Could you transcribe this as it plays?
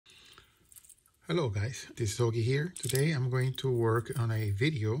Hello guys, this is Auggie here. Today I'm going to work on a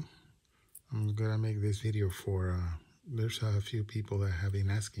video. I'm gonna make this video for, there's a few people that have been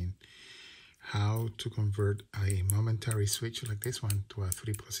asking how to convert a momentary switch like this one to a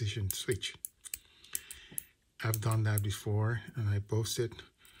 3-position switch. I've done that before and I posted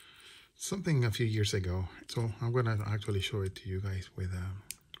something a few years ago. So I'm gonna actually show it to you guys with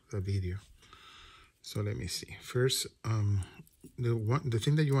the video. So let me see. First, the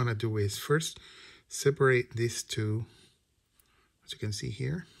thing that you want to do is first separate these two, as you can see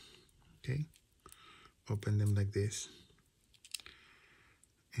here. Okay, open them like this,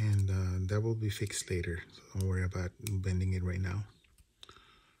 and that will be fixed later. So don't worry about bending it right now.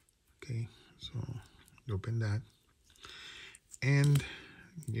 Okay, so open that, and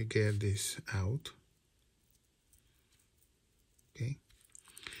you get this out. Okay,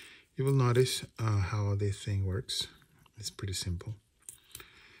 you will notice how this thing works. It's pretty simple.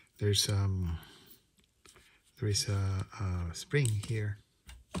 There is a spring here,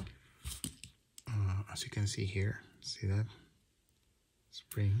 as you can see here. See that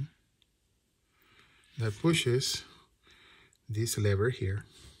spring that pushes this lever here,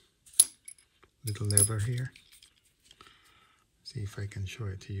 little lever here. See if I can show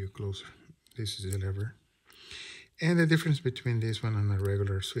it to you closer. This is the lever, and the difference between this one and a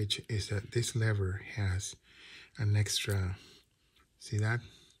regular switch is that this lever has an extra, see that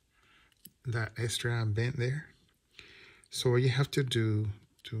extra bend there. So what you have to do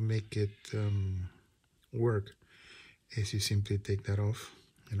to make it work is you simply take that off,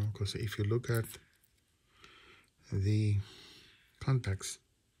 you know, because if you look at the contacts,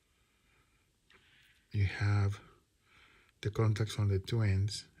 you have the contacts on the two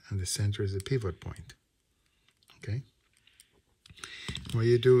ends and the center is the pivot point. Okay, what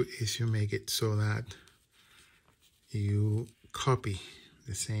you do is you make it so that you copy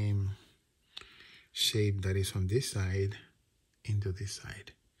the same shape that is on this side into this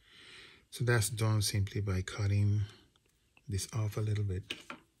side. So that's done simply by cutting this off a little bit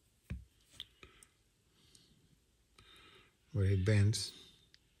where it bends.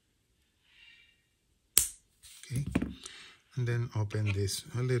 Okay, and then open this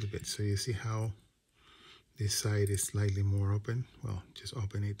a little bit so you see how this side is slightly more open. Well, just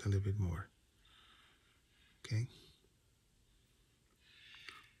open it a little bit more. Okay,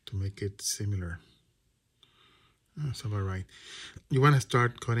 to make it similar. That's about right. You want to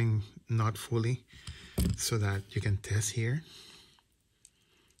start cutting not fully so that you can test here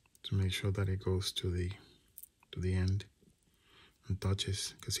to make sure that it goes to the end and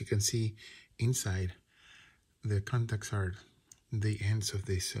touches, because you can see inside the contacts are the ends of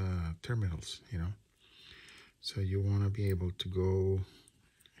these terminals, you know. So you want to be able to go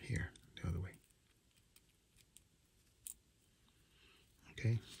here the other way.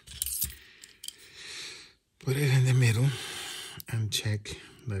 Okay, put it in the middle and check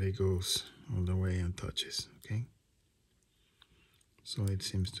that it goes all the way and touches. Okay, so it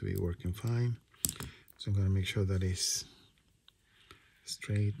seems to be working fine. So I'm going to make sure that it's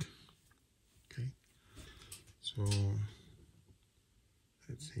straight. Okay, so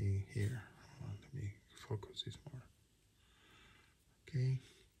let's see here. Let me focus this more. Okay,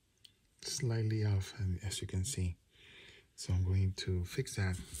 slightly off, and as you can see, so I'm going to fix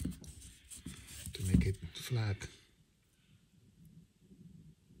that to make it flat.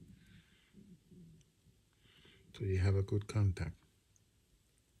 So you have a good contact.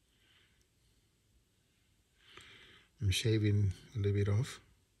 I'm shaving a little bit off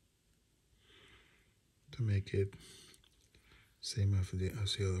to make it same as the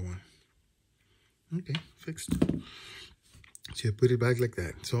other one. Okay, fixed. So you put it back like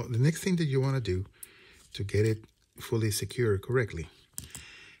that. So the next thing that you want to do to get it fully secure correctly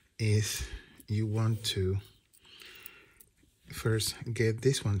is you want to first get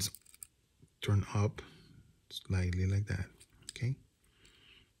these ones turned up slightly like that. Okay,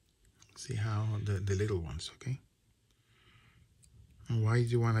 see how the little ones. Okay, and why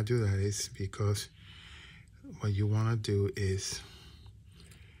you want to do that is because what you want to do is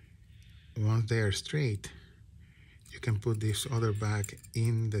once they are straight, you can put this other back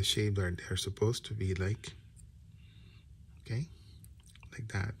in the shape that they're supposed to be like. Okay,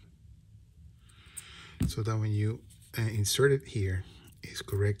 like that, so that when you insert it here, it's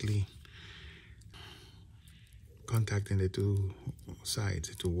correctly contacting the two sides,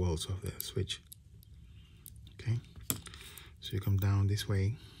 the two walls of the switch. Okay, so you come down this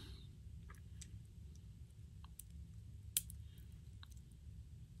way.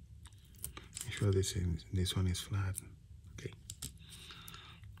 Make sure this one is flat. Okay.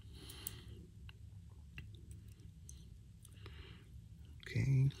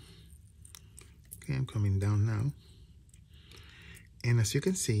 Okay. I'm coming down now. And as you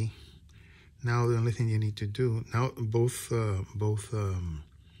can see, now the only thing you need to do, now both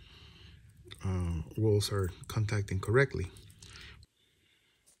walls are contacting correctly.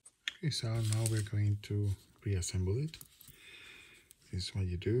 Okay, so now we're going to reassemble it. This is what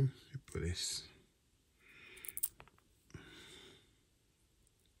you do. You put this.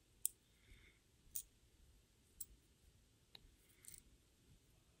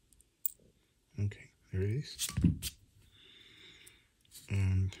 Okay, there it is.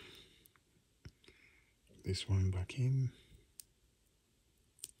 And this one back in.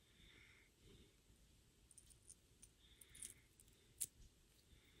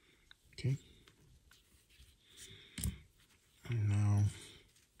 Okay. And now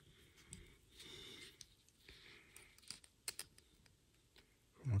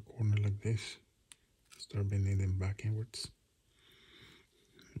from a corner like this, start bending them back inwards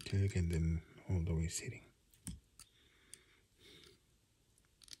until you get them all the way sitting.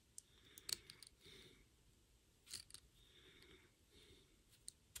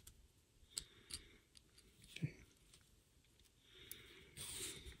 Okay.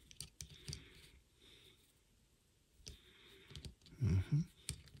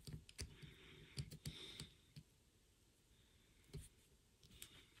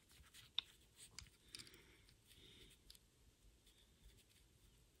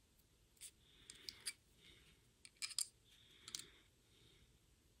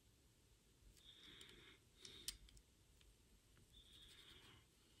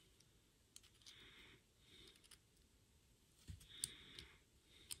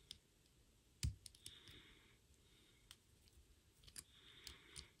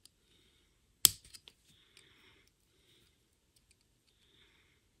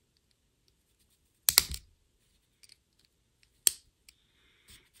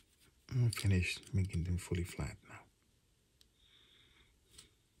 I'm finished making them fully flat now.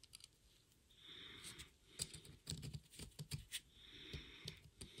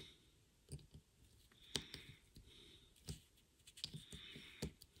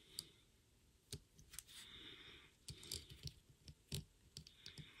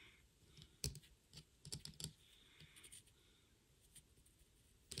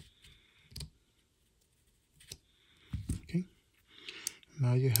 Okay,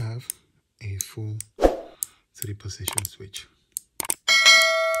 now you have a full 3-position switch.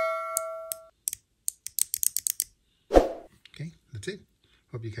 Okay, that's it.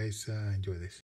 Hope you guys enjoy this.